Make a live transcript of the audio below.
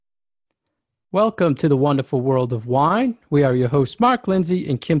Welcome to the wonderful world of wine. We are your hosts, Mark Lindsay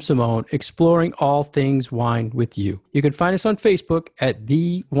and Kim Simone, exploring all things wine with you. You can find us on Facebook at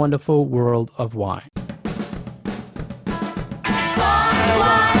The Wonderful World of Wine.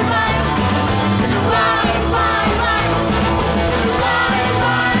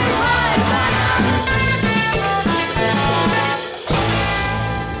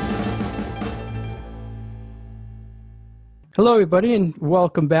 Hello, everybody, and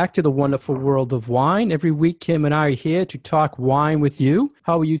welcome back to the wonderful world of wine. Every week, Kim and I are here to talk wine with you.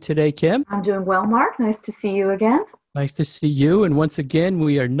 How are you today, Kim? I'm doing well, Mark. Nice to see you again. Nice to see you. And once again,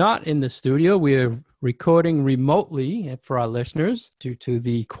 we are not in the studio. We are recording remotely for our listeners due to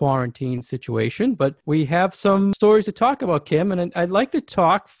the quarantine situation. But we have some stories to talk about, Kim. And I'd like to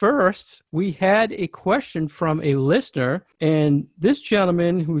talk first. We had a question from a listener, and this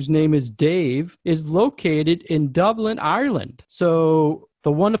gentleman, whose name is Dave, is located in Dublin, Ireland. So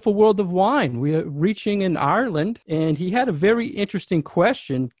the wonderful world of wine. We are reaching in Ireland, and he had a very interesting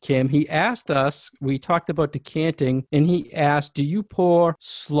question, Kim. He asked us, we talked about decanting, and he asked, do you pour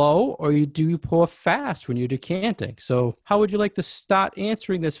slow or do you pour fast when you're decanting? So how would you like to start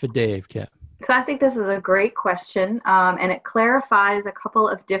answering this for Dave, Kim? So I think this is a great question, and it clarifies a couple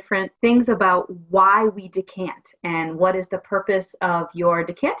of different things about why we decant and what is the purpose of your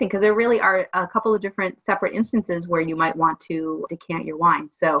decanting, because there really are a couple of different separate instances where you might want to decant your wine.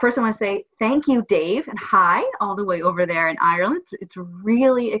 So first I want to say thank you, Dave, and hi all the way over there in Ireland. It's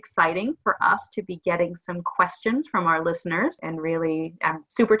really exciting for us to be getting some questions from our listeners, and really I'm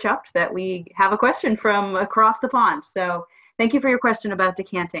super chuffed that we have a question from across the pond. So thank you for your question about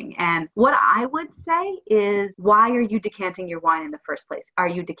decanting. And what I would say is, why are you decanting your wine in the first place? Are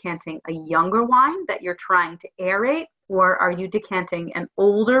you decanting a younger wine that you're trying to aerate, or are you decanting an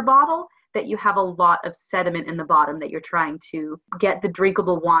older bottle that you have a lot of sediment in the bottom that you're trying to get the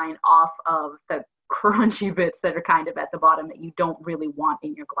drinkable wine off of the crunchy bits that are kind of at the bottom that you don't really want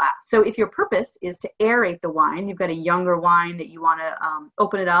in your glass? So if your purpose is to aerate the wine, you've got a younger wine that you want to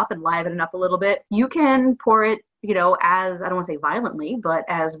open it up and liven it up a little bit, you can pour it, as, I don't want to say violently, but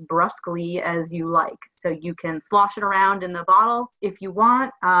as brusquely as you like. So you can slosh it around in the bottle if you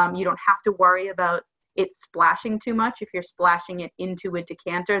want. You don't have to worry about it splashing too much. If you're splashing it into a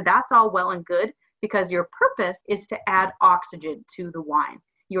decanter, that's all well and good, because your purpose is to add oxygen to the wine.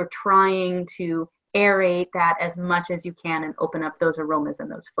 You're trying to aerate that as much as you can and open up those aromas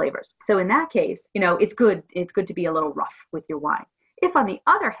and those flavors. So in that case, it's good to be a little rough with your wine. If, on the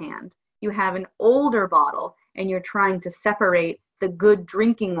other hand, you have an older bottle and you're trying to separate the good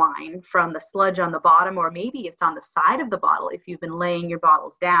drinking wine from the sludge on the bottom, or maybe it's on the side of the bottle if you've been laying your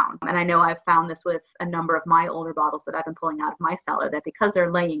bottles down. And I know I've found this with a number of my older bottles that I've been pulling out of my cellar, that because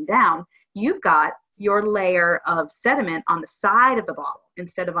they're laying down, you've got your layer of sediment on the side of the bottle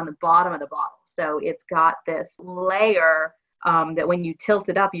instead of on the bottom of the bottle. So it's got this layer that when you tilt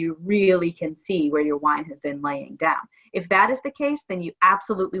it up, you really can see where your wine has been laying down. If that is the case, then you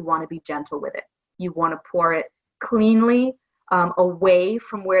absolutely want to be gentle with it. You want to pour it cleanly away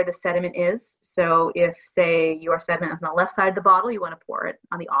from where the sediment is. So if, say, your sediment is on the left side of the bottle, you want to pour it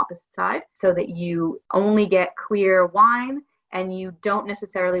on the opposite side so that you only get clear wine, and you don't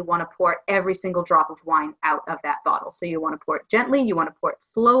necessarily want to pour every single drop of wine out of that bottle. So you want to pour it gently, you want to pour it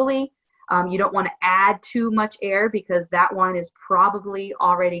slowly. You don't want to add too much air, because that wine has probably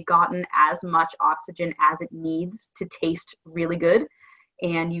already gotten as much oxygen as it needs to taste really good.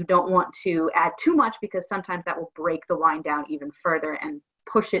 And you don't want to add too much, because sometimes that will break the wine down even further and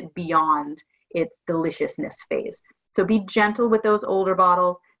push it beyond its deliciousness phase. So be gentle with those older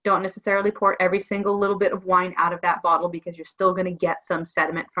bottles. Don't necessarily pour every single little bit of wine out of that bottle, because you're still going to get some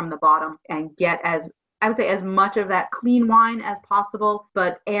sediment from the bottom, and get, I would say, as much of that clean wine as possible,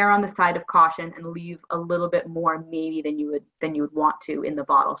 but err on the side of caution and leave a little bit more maybe than you would want to in the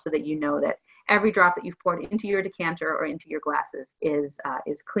bottle, so that you know that every drop that you've poured into your decanter or into your glasses is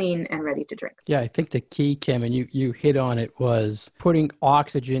clean and ready to drink. Yeah, I think the key, Kim, and you hit on it, was putting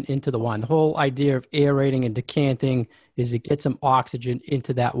oxygen into the wine. The whole idea of aerating and decanting is to get some oxygen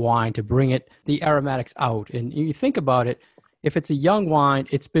into that wine to bring the aromatics out. And you think about it, if it's a young wine,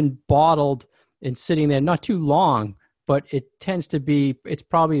 it's been bottled and sitting there not too long, but it tends to be, its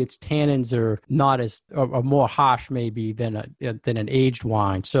tannins are not as, or more harsh maybe than an aged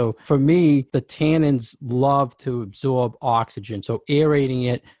wine. So for me, the tannins love to absorb oxygen. So aerating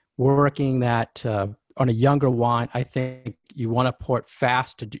it, working that on a younger wine, I think you want to pour it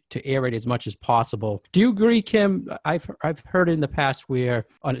fast to aerate as much as possible. Do you agree, Kim? I've heard in the past where,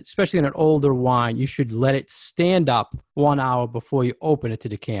 especially in an older wine, you should let it stand up 1 hour before you open it to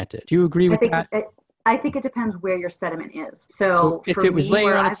decant it. Do you agree with that? I think it depends where your sediment is. So So if for it was me, laying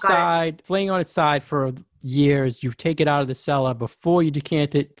where on I've its got it, side, it's laying on its side for years, you take it out of the cellar before you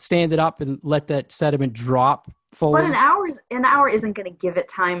decant it, stand it up and let that sediment drop but fully? an hour isn't going to give it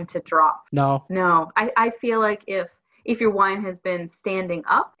time to drop. No. No, I feel like if your wine has been standing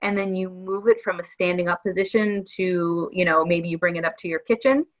up and then you move it from a standing up position to, maybe you bring it up to your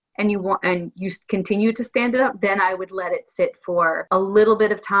kitchen and you continue to stand it up, then I would let it sit for a little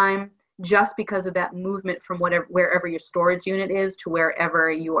bit of time, just because of that movement from wherever your storage unit is to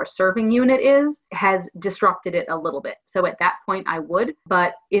wherever your serving unit is has disrupted it a little bit. So at that point I would,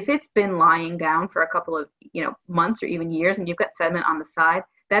 but if it's been lying down for a couple of, months or even years and you've got sediment on the side,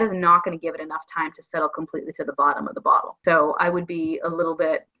 that is not going to give it enough time to settle completely to the bottom of the bottle. So I would be a little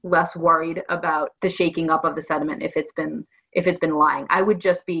bit less worried about the shaking up of the sediment if it's been lying. I would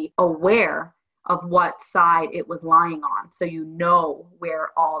just be aware of what side it was lying on, so you know where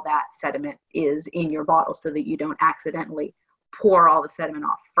all that sediment is in your bottle, so that you don't accidentally pour all the sediment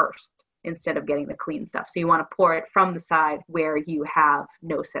off first instead of getting the clean stuff. So you want to pour it from the side where you have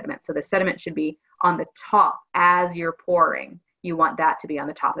no sediment. So the sediment should be on the top as you're pouring. You want that to be on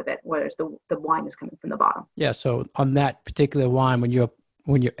the top of it, whereas the wine is coming from the bottom. Yeah. So on that particular wine, when you're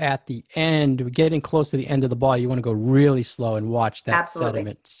at the end, getting close to the end of the bottle, you want to go really slow and watch that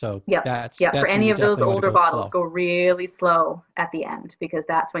sediment. So that's for any of those older bottles, slow. go really slow at the end, because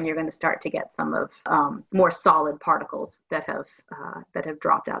that's when you're going to start to get some of more solid particles that have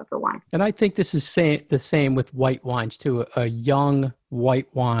dropped out of the wine. And I think this is the same with white wines too. A young white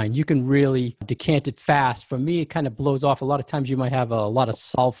wine, you can really decant it fast. For me, it kind of blows off. A lot of times you might have a lot of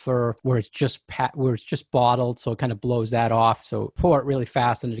sulfur where it's just bottled, so it kind of blows that off. So pour it really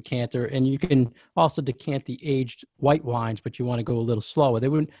fast in the decanter. And you can also decant the aged white wines, but you want to go a little slower. They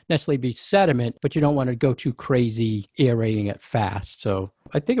wouldn't necessarily be sediment, but you don't want to go too crazy aerating it fast. So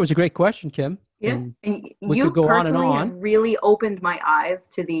I think it was a great question, Kim. Yeah, and you could go on and on. have really opened my eyes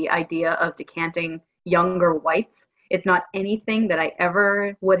to the idea of decanting younger whites. It's not anything that I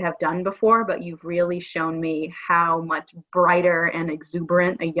ever would have done before, but you've really shown me how much brighter and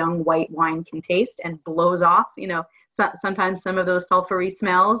exuberant a young white wine can taste and blows off, sometimes some of those sulfury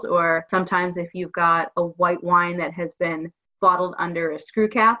smells, or sometimes if you've got a white wine that has been bottled under a screw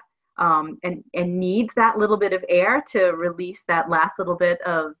cap, and needs that little bit of air to release that last little bit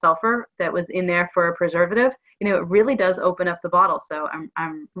of sulfur that was in there for a preservative, it really does open up the bottle. So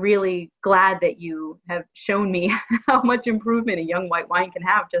I'm really glad that you have shown me how much improvement a young white wine can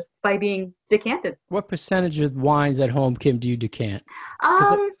have just by being decanted. What percentage of wines at home, Kim, do you decant?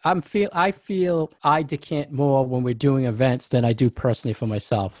 I feel I decant more when we're doing events than I do personally for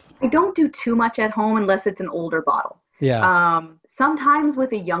myself. I don't do too much at home unless it's an older bottle. Yeah. Sometimes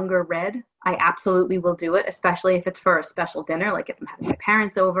with a younger red, I absolutely will do it, especially if it's for a special dinner, like if I'm having my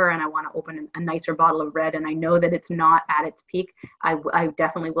parents over and I want to open a nicer bottle of red and I know that it's not at its peak, I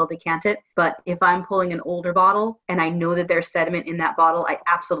definitely will decant it. But if I'm pulling an older bottle and I know that there's sediment in that bottle, I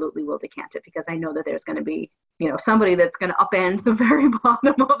absolutely will decant it, because I know that there's going to be, somebody that's going to upend the very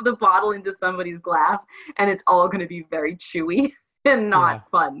bottom of the bottle into somebody's glass, and it's all going to be very chewy and not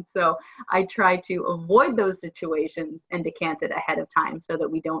fun. So I try to avoid those situations and decant it ahead of time so that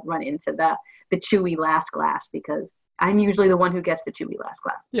we don't run into the chewy last glass, because I'm usually the one who gets the chewy last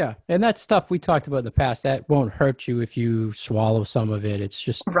glass. Yeah. And that stuff we talked about in the past, that won't hurt you if you swallow some of it. It's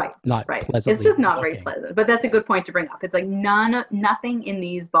just not pleasant. It's just not very pleasant. But that's a good point to bring up. It's like nothing in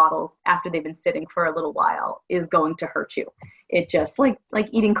these bottles after they've been sitting for a little while is going to hurt you. It just like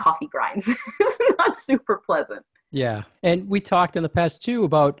eating coffee grinds. It's not super pleasant. Yeah. And we talked in the past too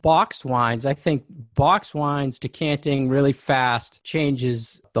about boxed wines. I think boxed wines decanting really fast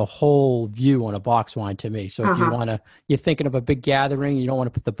changes the whole view on a boxed wine to me. So if you're thinking of a big gathering, you don't want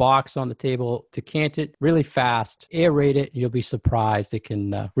to put the box on the table, decant it really fast, aerate it, you'll be surprised. It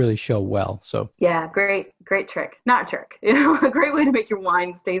can really show well. So yeah, great trick. Not a trick. A great way to make your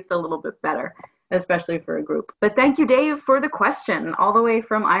wines taste a little bit better, especially for a group. But thank you, Dave, for the question all the way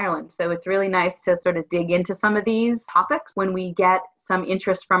from Ireland. So it's really nice to sort of dig into some of these topics when we get some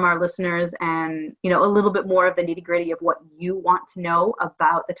interest from our listeners and, a little bit more of the nitty gritty of what you want to know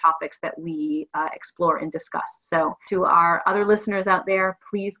about the topics that we explore and discuss. So to our other listeners out there,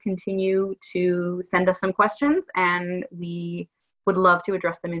 please continue to send us some questions, and we would love to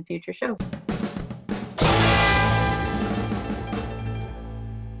address them in future shows.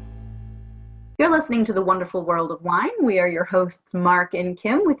 You're listening to The Wonderful World of Wine. We are your hosts, Mark and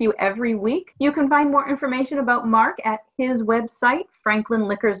Kim, with you every week. You can find more information about Mark at his website,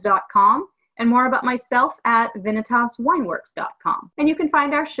 franklinliquors.com, and more about myself at vinitaswineworks.com. And you can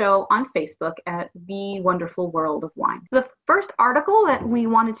find our show on Facebook at The Wonderful World of Wine. The first article that we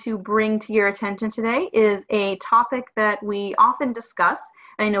wanted to bring to your attention today is a topic that we often discuss.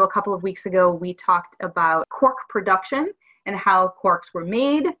 I know a couple of weeks ago we talked about cork production and how corks were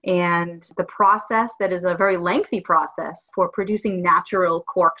made and the process that is a very lengthy process for producing natural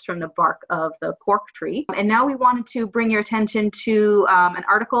corks from the bark of the cork tree. And now we wanted to bring your attention to an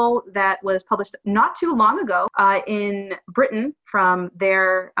article that was published not too long ago in Britain from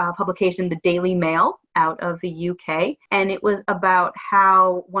their publication, The Daily Mail, out of the UK. And it was about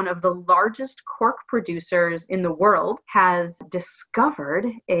how one of the largest cork producers in the world has discovered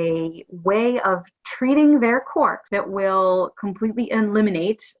a way of treating their corks that will completely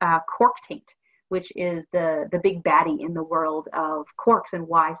eliminate cork taint, which is the big baddie in the world of corks, and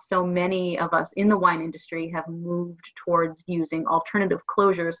why so many of us in the wine industry have moved towards using alternative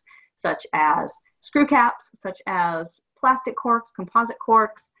closures such as screw caps, such as plastic corks, composite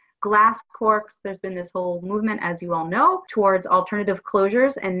corks, glass corks. There's been this whole movement, as you all know, towards alternative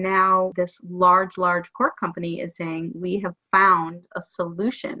closures. And now this large cork company is saying we have found a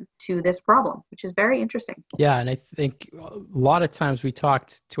solution to this problem, which is very interesting. Yeah, and I think a lot of times we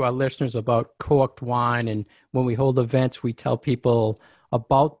talked to our listeners about corked wine, and when we hold events, we tell people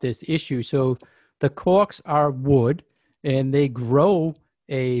about this issue. So the corks are wood, and they grow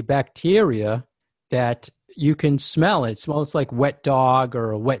a bacteria that you can smell. It smells like wet dog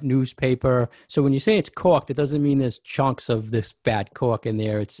or a wet newspaper. So when you say it's corked, it doesn't mean there's chunks of this bad cork in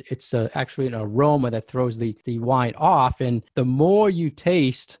there. It's actually an aroma that throws the wine off. And the more you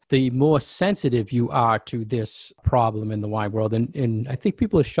taste, the more sensitive you are to this problem in the wine world. And I think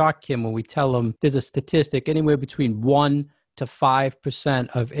people are shocked, Kim, when we tell them there's a statistic anywhere between 1% to 5%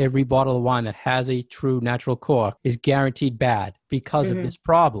 of every bottle of wine that has a true natural cork is guaranteed bad because of this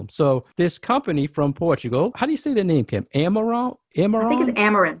problem. So this company from Portugal, how do you say their name, Kim? Amaron? I think it's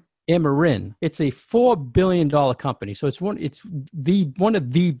Amarin. Amarin. It's a $4 billion company. So it's one of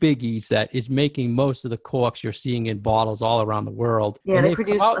the biggies that is making most of the corks you're seeing in bottles all around the world. Yeah, they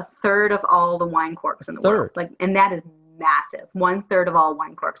produce a third of all the wine corks in the world. And that is massive. 1/3 of all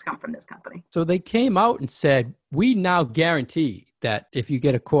wine corks come from this company. So they came out and said, we now guarantee that if you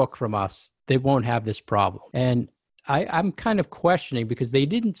get a cork from us, they won't have this problem. And I'm kind of questioning because they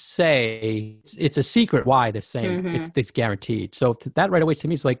didn't say it's a secret why they're saying it's guaranteed. So that right away to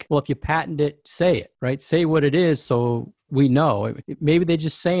me is like, well, if you patent it, say it, right? Say what it is so we know. Maybe they're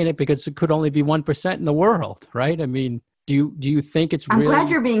just saying it because it could only be 1% in the world, right? I mean, do you think it's really... I'm glad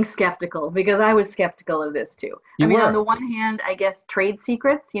you're being skeptical because I was skeptical of this too. On the one hand, I guess trade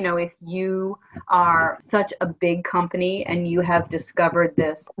secrets, if you are such a big company and you have discovered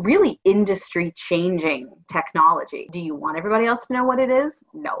this really industry changing technology, do you want everybody else to know what it is?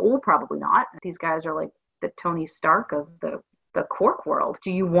 No, probably not. These guys are like the Tony Stark of the cork world. Do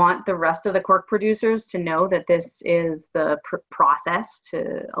you want the rest of the cork producers to know that this is the process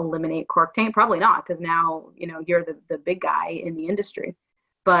to eliminate cork taint? Probably not, because now, you're the big guy in the industry.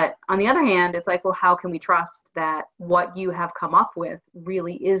 But on the other hand, it's like, well, how can we trust that what you have come up with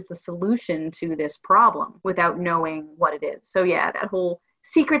really is the solution to this problem without knowing what it is? So yeah, that whole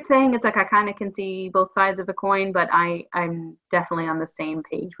secret thing, it's like I kind of can see both sides of the coin, but I'm definitely on the same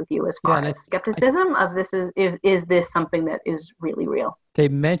page with you as far as skepticism of this is this something that is really real? They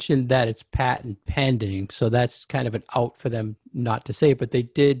mentioned that it's patent pending, so that's kind of an out for them not to say it, but they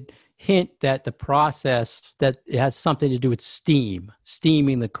did hint that the process that it has something to do with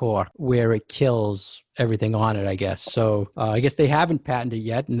steaming the cork where it kills everything on it, I guess. So I guess they haven't patented it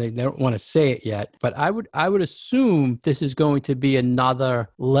yet and they don't want to say it yet, but I would assume this is going to be another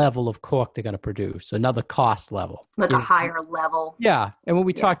level of cork they're going to produce, another cost level. Like a higher level. Yeah. And when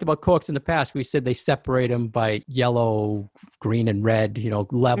we talked about corks in the past, we said they separate them by yellow, green, and red,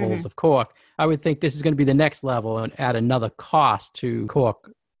 levels of cork. I would think this is going to be the next level and add another cost to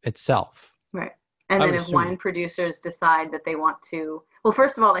cork itself. Right. And then if wine producers decide that they want to, well,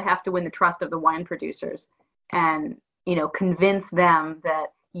 first of all, they have to win the trust of the wine producers and, convince them that,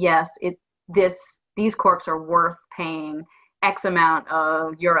 yes, these corks are worth paying X amount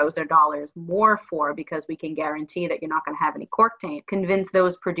of euros or dollars more for because we can guarantee that you're not going to have any cork taint. Convince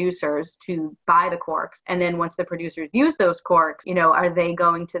those producers to buy the corks. And then once the producers use those corks, are they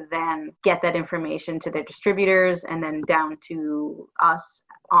going to then get that information to their distributors and then down to us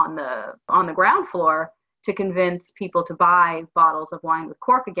on the ground floor to convince people to buy bottles of wine with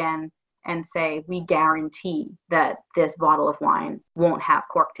cork again and say, we guarantee that this bottle of wine won't have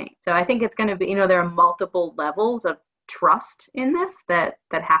cork taint. So I think it's going to be, there are multiple levels of trust in this that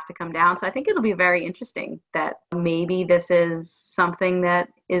have to come down. So I think it'll be very interesting that maybe this is something that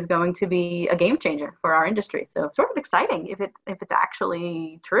is going to be a game changer for our industry. So it's sort of exciting if it's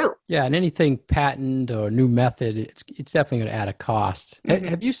actually true. Yeah, and anything patent or new method, it's definitely going to add a cost. Mm-hmm.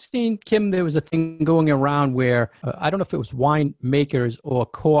 Have you seen, Kim, there was a thing going around where, I don't know if it was wine makers or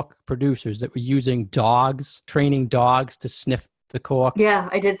cork producers that were using dogs, training dogs to sniff the corks. Yeah,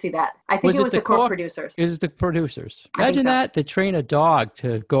 I did see that. I think it was the cork producers. It was the producers. Imagine that, to train a dog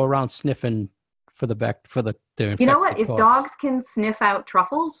to go around sniffing for the infected You know what? If corks. dogs can sniff out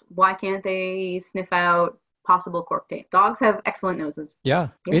truffles, why can't they sniff out possible cork taint? Dogs have excellent noses. Yeah.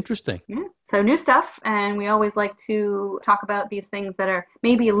 Interesting. Yeah. So new stuff, and we always like to talk about these things that are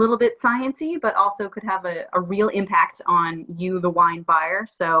maybe a little bit sciencey, but also could have a real impact on you, the wine buyer.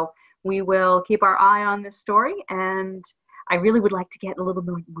 So we will keep our eye on this story, and I really would like to get a little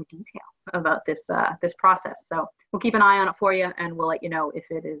bit more detail about this process. So we'll keep an eye on it for you, and we'll let you know if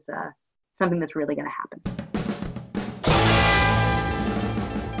it is something that's really going to happen.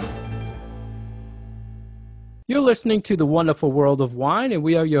 You're listening to The Wonderful World of Wine, and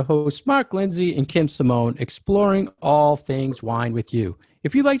we are your hosts, Mark Lindsay and Kim Simone, exploring all things wine with you.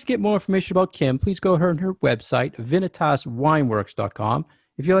 If you'd like to get more information about Kim, please go to her website, vinitaswineworks.com.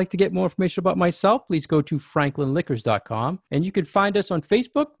 If you'd like to get more information about myself, please go to franklinliquors.com. And you can find us on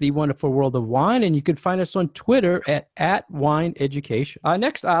Facebook, The Wonderful World of Wine, and you can find us on Twitter at Wine Education. Our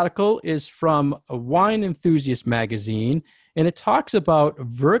next article is from Wine Enthusiast magazine, and it talks about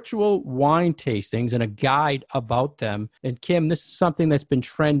virtual wine tastings and a guide about them. And Kim, this is something that's been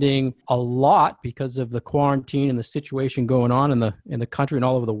trending a lot because of the quarantine and the situation going on in the country and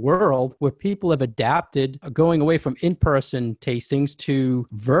all over the world, where people have adapted going away from in-person tastings to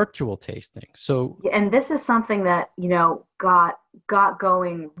virtual tastings. So, and this is something that, got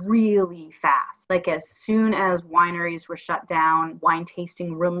going really fast. Like as soon as wineries were shut down, wine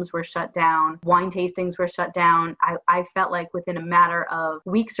tasting rooms were shut down, wine tastings were shut down, I felt like within a matter of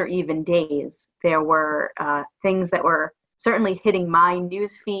weeks or even days, there were things that were certainly hitting my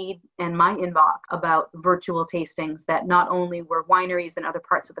news feed and my inbox about virtual tastings that not only were wineries in other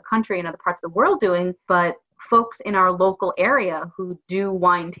parts of the country and other parts of the world doing, but folks in our local area who do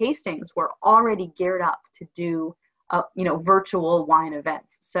wine tastings were already geared up to do virtual wine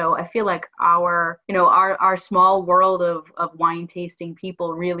events. So I feel like our small world of wine tasting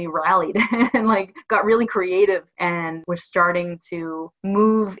people really rallied and got really creative, and we're starting to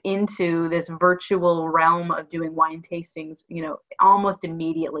move into this virtual realm of doing wine tastings, almost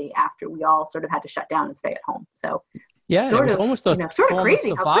immediately after we all sort of had to shut down and stay at home. So yeah, it was almost a sort of form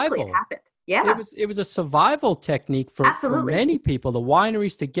crazy of how survival. quickly it happened. Yeah. It was a survival technique for many people, the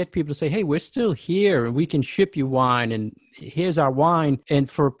wineries, to get people to say, hey, we're still here and we can ship you wine, and here's our wine. And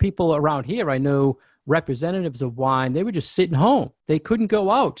for people around here, I know representatives of wine, they were just sitting home. They couldn't go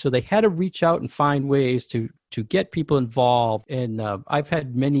out. So they had to reach out and find ways to get people involved. And I've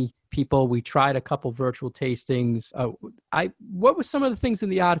had many people, we tried a couple virtual tastings. What were some of the things in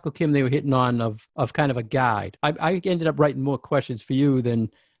the article, Kim, they were hitting on of kind of a guide? I ended up writing more questions for you than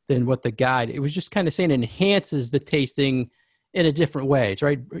what the guide. It was just kind of saying enhances the tasting in a different way. It's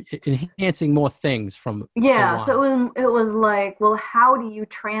right, enhancing more things from yeah. So it was like, well, how do you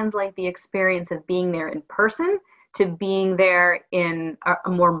translate the experience of being there in person to being there in a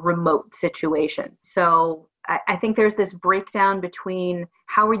more remote situation? So I think there's this breakdown between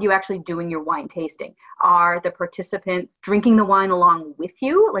how are you actually doing your wine tasting? Are the participants drinking the wine along with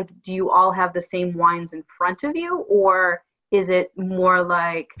you? Like, do you all have the same wines in front of you, or is it more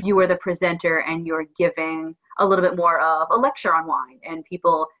like you are the presenter and you're giving a little bit more of a lecture on wine, and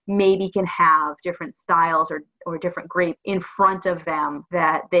people maybe can have different styles or different grapes in front of them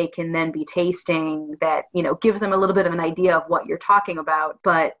that they can then be tasting, that, gives them a little bit of an idea of what you're talking about.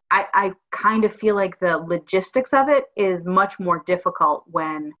 But I kind of feel like the logistics of it is much more difficult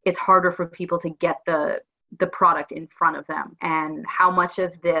when it's harder for people to get the product in front of them, and how much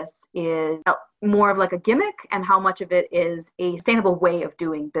of this is more of like a gimmick and how much of it is a sustainable way of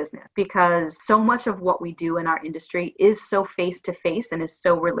doing business, because so much of what we do in our industry is so face-to-face and is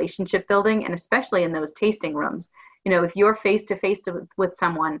so relationship building. And especially in those tasting rooms, if you're face-to-face with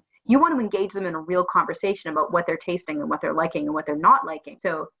someone, you want to engage them in a real conversation about what they're tasting and what they're liking and what they're not liking.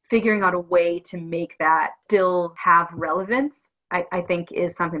 So figuring out a way to make that still have relevance, I think,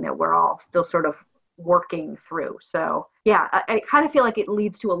 is something that we're all still sort of working through. So yeah, I kind of feel like it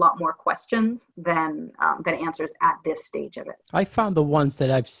leads to a lot more questions than answers at this stage of it. I found the ones that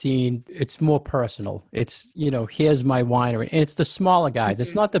I've seen, it's more personal. It's, here's my winery. And it's the smaller guys.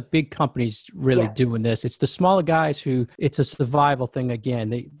 It's not the big companies really doing this. It's the smaller guys who, it's a survival thing again.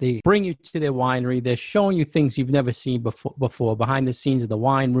 They bring you to their winery. They're showing you things you've never seen before behind the scenes of the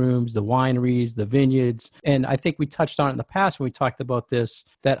wine rooms, the wineries, the vineyards. And I think we touched on it in the past when we talked about this,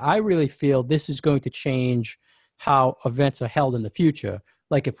 that I really feel this is going to change how events are held in the future.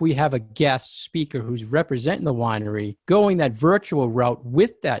 Like if we have a guest speaker who's representing the winery, going that virtual route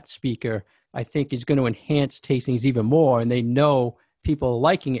with that speaker, I think is going to enhance tastings even more. And they know people are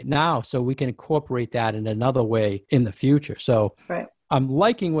liking it now, so we can incorporate that in another way in the future. So right. I'm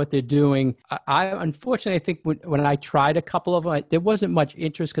liking what they're doing. I unfortunately, I think when I tried a couple of them, there wasn't much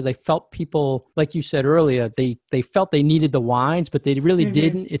interest because I felt people, like you said earlier, they felt they needed the wines, but they really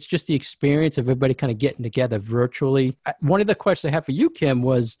didn't. It's just the experience of everybody kind of getting together virtually. One of the questions I have for you, Kim,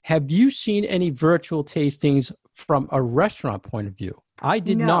 was, have you seen any virtual tastings from a restaurant point of view? I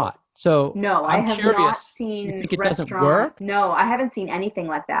did not. So no, I'm I have curious. not seen. You think it doesn't work? No, I haven't seen anything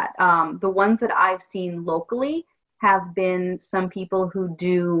like that. The ones that I've seen locally have been some people who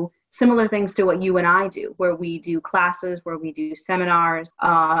do similar things to what you and I do, where we do classes, where we do seminars,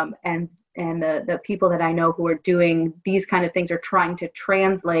 and the people that I know who are doing these kind of things are trying to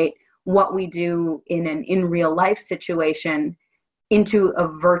translate what we do in real life situation into a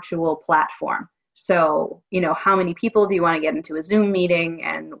virtual platform. So, how many people do you want to get into a Zoom meeting,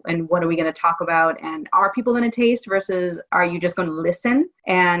 and what are we going to talk about? And are people going to taste versus are you just going to listen?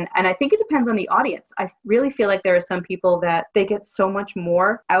 And I think it depends on the audience. I really feel like there are some people that they get so much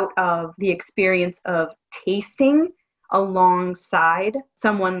more out of the experience of tasting alongside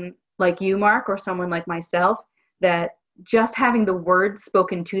someone like you, Mark, or someone like myself, that just having the words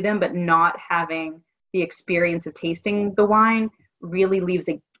spoken to them, but not having the experience of tasting the wine really leaves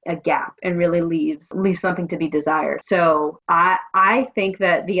a gap and really leaves something to be desired. So I think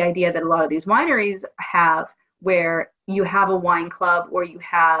that the idea that a lot of these wineries have, where you have a wine club, or you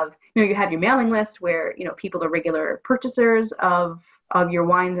have your mailing list where, people are regular purchasers of your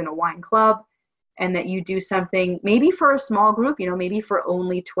wines in a wine club, and that you do something maybe for a small group, maybe for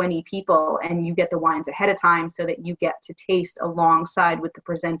only 20 people, and you get the wines ahead of time so that you get to taste alongside with the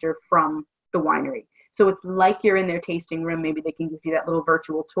presenter from the winery. So it's like you're in their tasting room. Maybe they can give you that little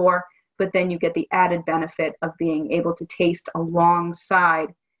virtual tour, but then you get the added benefit of being able to taste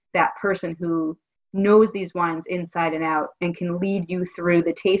alongside that person who knows these wines inside and out and can lead you through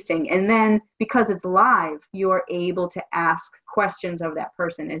the tasting. And then because it's live, you're able to ask questions of that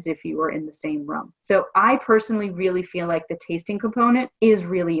person as if you were in the same room. So I personally really feel like the tasting component is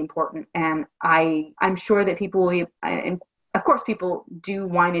really important. And I'm sure that people will be, and of course, people do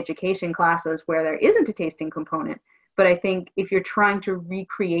wine education classes where there isn't a tasting component. But I think if you're trying to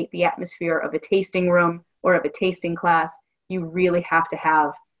recreate the atmosphere of a tasting room or of a tasting class, you really have to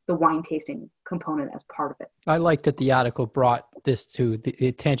have the wine tasting component as part of it. I like that the article brought this to the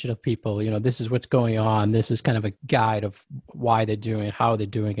attention of people. This is what's going on. This is kind of a guide of why they're doing it, how they're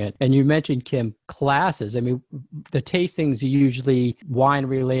doing it. And you mentioned, Kim, classes. I mean, the tastings are usually wine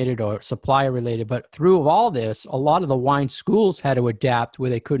related or supplier related, but through all this, a lot of the wine schools had to adapt where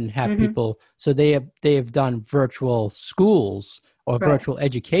they couldn't have people. So they have done virtual schools or virtual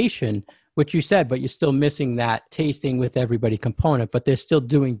education, which you said, but you're still missing that tasting with everybody component, but they're still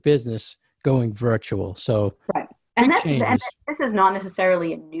doing business going virtual. So right. And this is not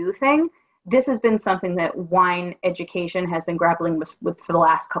necessarily a new thing. This has been something that wine education has been grappling with for the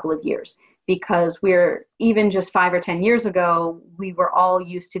last couple of years, because we're even just 5 or 10 years ago, we were all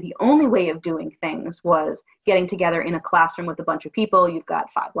used to the only way of doing things was getting together in a classroom with a bunch of people. You've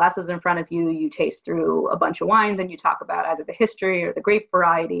got 5 glasses in front of you, you taste through a bunch of wines, and you talk about either the history or the grape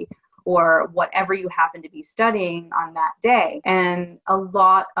variety or whatever you happen to be studying on that day. And a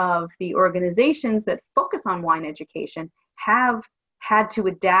lot of the organizations that focus on wine education have had to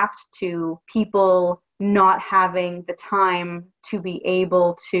adapt to people not having the time to be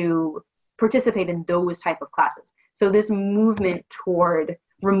able to participate in those type of classes. So this movement toward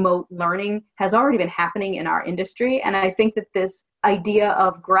remote learning has already been happening in our industry. And I think that this idea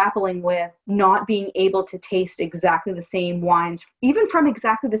of grappling with not being able to taste exactly the same wines, even from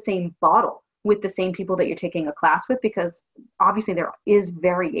exactly the same bottle, with the same people that you're taking a class with, because obviously there is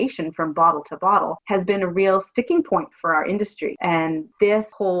variation from bottle to bottle, has been a real sticking point for our industry. And this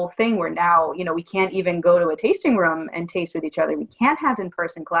whole thing where now, we can't even go to a tasting room and taste with each other. We can't have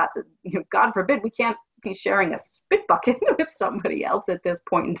in-person classes. God forbid, we can't be sharing a spit bucket with somebody else at this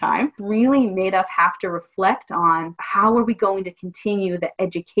point in time. Really made us have to reflect on how are we going to continue the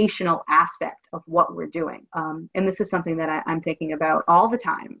educational aspect of what we're doing. And this is something that I'm thinking about all the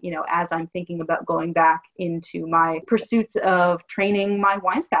time, as I'm thinking about going back into my pursuits of training my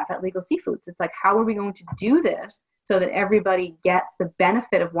wine staff at Legal Seafoods. It's like, how are we going to do this so that everybody gets the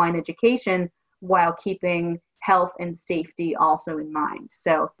benefit of wine education while keeping health and safety also in mind?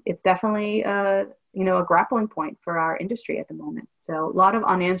 So it's definitely a grappling point for our industry at the moment. So a lot of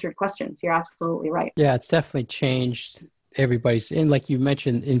unanswered questions. You're absolutely right. Yeah, it's definitely changed everybody's, and like you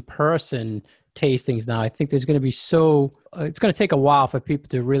mentioned, in-person tastings now. I think there's going to be it's going to take a while for people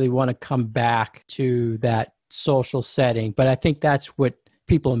to really want to come back to that social setting. But I think that's what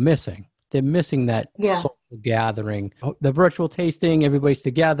people are missing. They're missing that social gathering. The virtual tasting, everybody's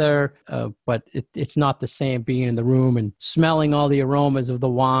together, but it's not the same being in the room and smelling all the aromas of the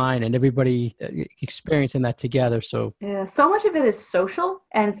wine and everybody experiencing that together. So yeah, so much of it is social.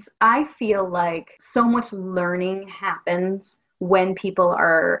 And I feel like so much learning happens when people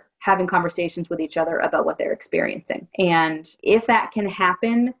are having conversations with each other about what they're experiencing. And if that can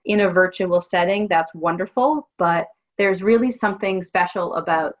happen in a virtual setting, that's wonderful. But there's really something special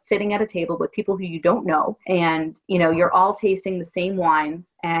about sitting at a table with people who you don't know, and you're all tasting the same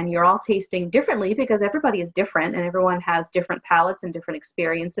wines, and you're all tasting differently because everybody is different and everyone has different palates and different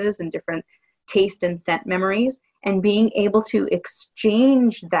experiences and different taste and scent memories. And being able to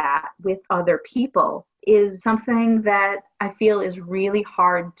exchange that with other people is something that I feel is really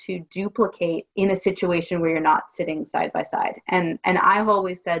hard to duplicate in a situation where you're not sitting side by side. And I've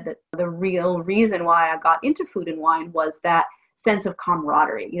always said that the real reason why I got into food and wine was that sense of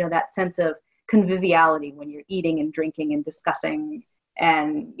camaraderie, that sense of conviviality when you're eating and drinking and discussing.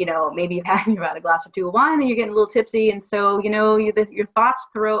 And, maybe you've had a glass or two of wine and you're getting a little tipsy. And so, your thoughts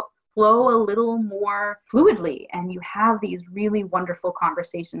flow a little more fluidly, and you have these really wonderful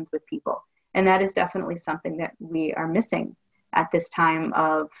conversations with people. And that is definitely something that we are missing at this time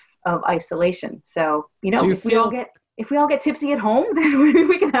of isolation. So, if we all get tipsy at home, then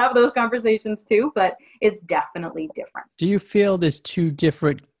we can have those conversations too, but it's definitely different. do you feel there's two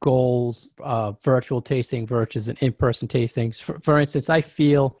different goals, virtual tasting versus an in-person tasting? For instance, I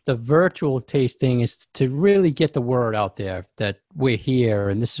feel the virtual tasting is to really get the word out there that we're here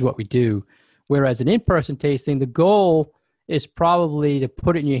and this is what we do. Whereas an in-person tasting, the goal is probably to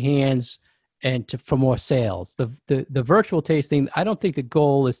put it in your hands and for more sales. The virtual tasting, I don't think the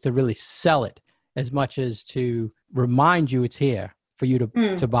goal is to really sell it as much as to remind you it's here for you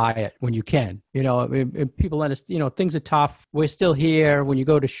to buy it when you can. People understand, things are tough. We're still here. When you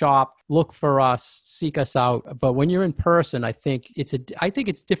go to shop, look for us, seek us out. But when you're in person, I think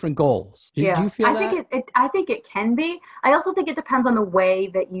it's different goals. Do you feel that? I think it can be. I also think it depends on the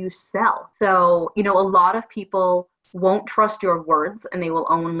way that you sell. So, a lot of people won't trust your words and they will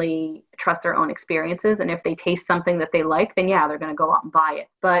only trust their own experiences. And if they taste something that they like, then they're going to go out and buy it.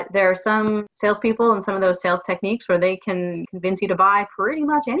 But there are some salespeople and some of those sales techniques where they can convince you to buy pretty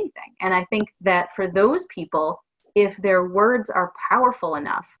much anything. And I think that for those people, if their words are powerful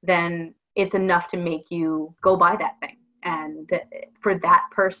enough, then it's enough to make you go buy that thing. And for that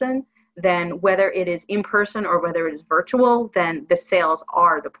person, then whether it is in person or whether it is virtual, then the sales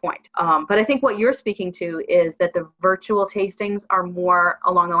are the point. But I think what you're speaking to is that the virtual tastings are more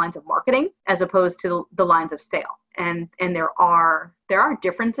along the lines of marketing as opposed to the lines of sale. And there are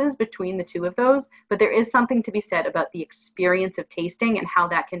differences between the two of those, but there is something to be said about the experience of tasting and how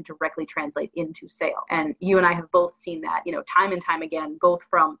that can directly translate into sale. And you and I have both seen that, time and time again, both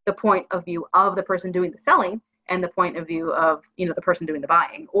from the point of view of the person doing the selling and the point of view of, the person doing the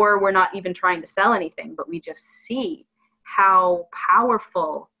buying. Or we're not even trying to sell anything, but we just see how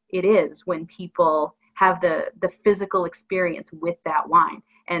powerful it is when people have the physical experience with that wine.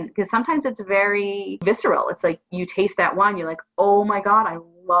 And because sometimes it's very visceral. It's like you taste that wine, you're like, oh my God, I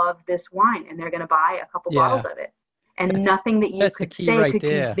love this wine. And they're going to buy a couple bottles of it. And nothing that you could say could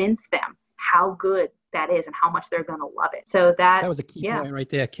convince them how good that is and how much they're going to love it. So that was a key point right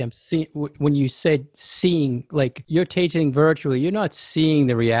there, Kim. See, when you said seeing, like you're tasting virtually, you're not seeing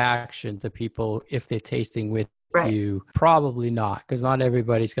the reactions of people if they're tasting with you. Probably not, because not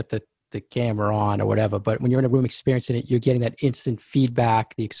everybody's got the camera on or whatever. But when you're in a room experiencing it, you're getting that instant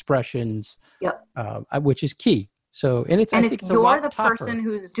feedback, the expressions, which is key. So, I think it's a lot tougher. Person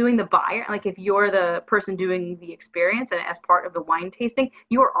who's doing the buyer, like if you're the person doing the experience and as part of the wine tasting,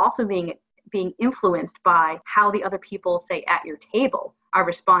 you are also being influenced by how the other people say at your table are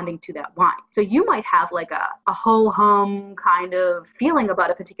responding to that wine. So you might have like a ho-hum kind of feeling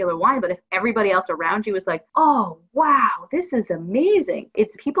about a particular wine, but if everybody else around you is like, oh, wow, this is amazing.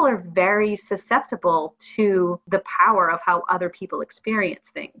 People are very susceptible to the power of how other people experience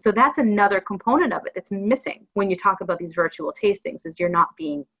things. So that's another component of it that's missing when you talk about these virtual tastings, is you're not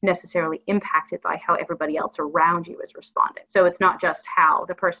being necessarily impacted by how everybody else around you is responding. So it's not just how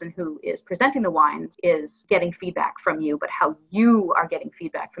the person who is presenting the wines is getting feedback from you, but how you are getting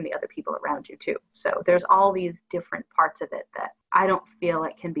feedback from the other people around you too. So there's all these different parts of it that I don't feel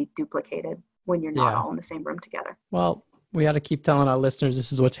like can be duplicated when you're not all in the same room together. Well, we got to keep telling our listeners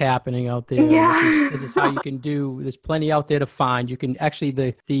this is what's happening out there. Yeah. This is how you can do. There's plenty out there to find. You can actually,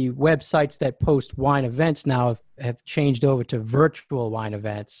 the websites that post wine events now have changed over to virtual wine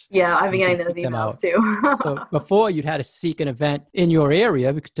events. Yeah, so I've been getting those emails too. So before you'd had to seek an event in your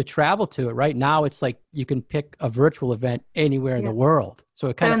area to travel to it. Right now it's like you can pick a virtual event anywhere in the world. So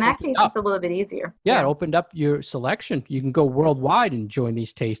it kind of in that case, it's a little bit easier. Yeah, it opened up your selection. You can go worldwide and join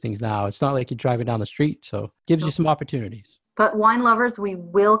these tastings now. It's not like you're driving down the street. So it gives you some opportunities. But wine lovers, we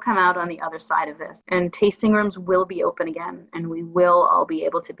will come out on the other side of this, and tasting rooms will be open again, and we will all be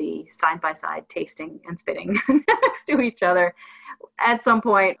able to be side by side tasting and spitting next to each other at some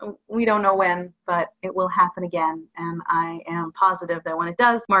point. We don't know when, but it will happen again, and I am positive that when it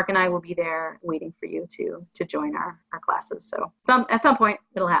does, Mark and I will be there waiting for you to join our classes. So at some point,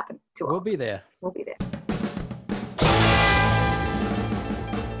 it'll happen. We'll be there. We'll be there.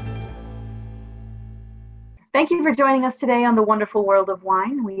 Thank you for joining us today on The Wonderful World of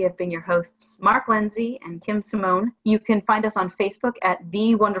Wine. We have been your hosts, Mark Lindsay and Kim Simone. You can find us on Facebook at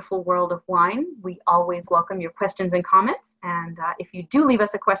The Wonderful World of Wine. We always welcome your questions and comments. And if you do leave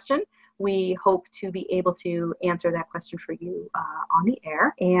us a question, we hope to be able to answer that question for you on the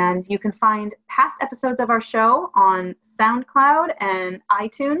air. And you can find past episodes of our show on SoundCloud and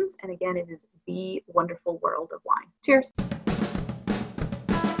iTunes. And again, it is The Wonderful World of Wine. Cheers.